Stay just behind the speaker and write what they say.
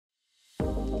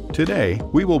Today,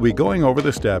 we will be going over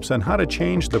the steps on how to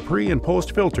change the pre- and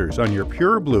post filters on your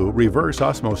Pure Blue reverse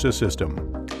osmosis system.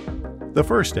 The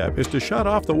first step is to shut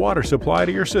off the water supply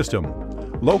to your system.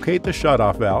 Locate the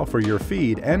shutoff valve for your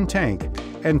feed and tank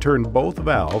and turn both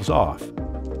valves off.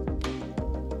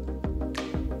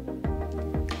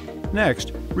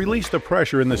 Next, release the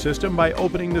pressure in the system by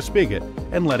opening the spigot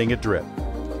and letting it drip.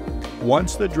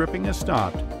 Once the dripping is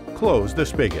stopped, close the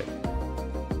spigot.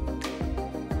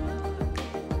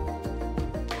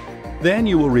 Then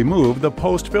you will remove the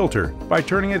post filter by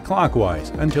turning it clockwise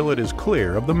until it is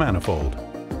clear of the manifold.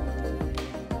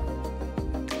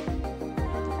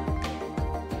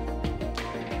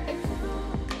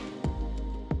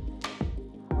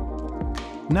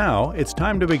 Now it's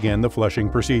time to begin the flushing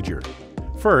procedure.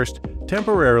 First,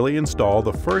 temporarily install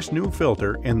the first new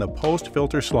filter in the post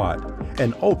filter slot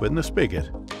and open the spigot.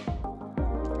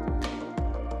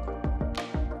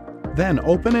 Then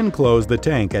open and close the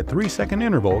tank at 3-second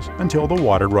intervals until the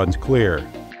water runs clear.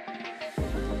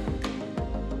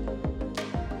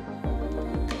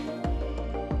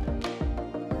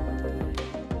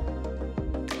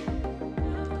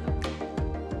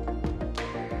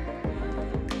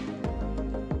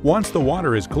 Once the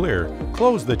water is clear,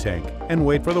 close the tank and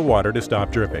wait for the water to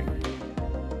stop dripping.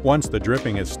 Once the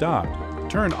dripping is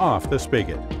stopped, turn off the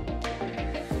spigot.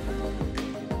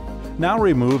 Now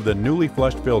remove the newly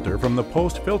flushed filter from the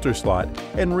post filter slot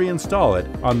and reinstall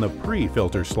it on the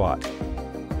pre-filter slot.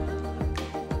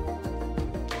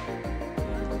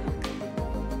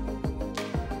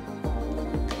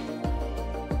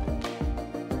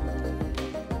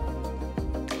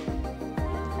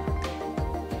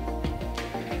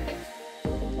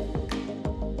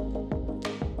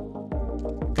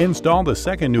 Install the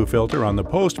second new filter on the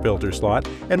post filter slot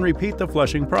and repeat the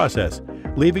flushing process,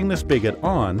 leaving the spigot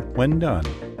on when done.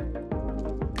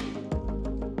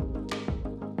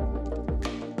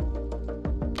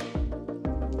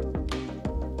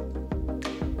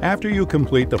 After you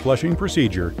complete the flushing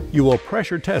procedure, you will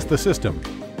pressure test the system.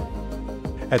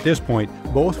 At this point,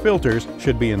 both filters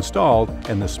should be installed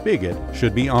and the spigot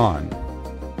should be on.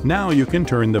 Now you can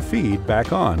turn the feed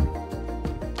back on.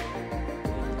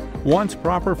 Once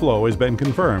proper flow has been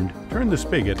confirmed, turn the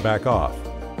spigot back off.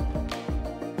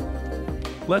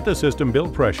 Let the system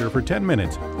build pressure for 10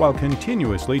 minutes while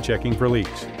continuously checking for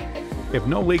leaks. If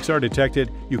no leaks are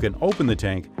detected, you can open the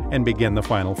tank and begin the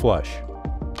final flush.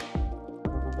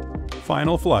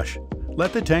 Final flush.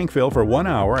 Let the tank fill for 1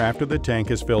 hour after the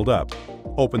tank is filled up.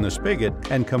 Open the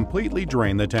spigot and completely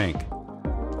drain the tank.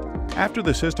 After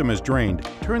the system is drained,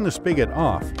 turn the spigot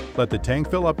off. Let the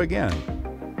tank fill up again.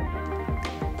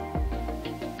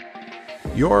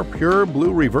 Your Pure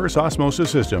Blue reverse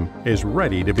osmosis system is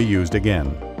ready to be used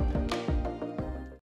again.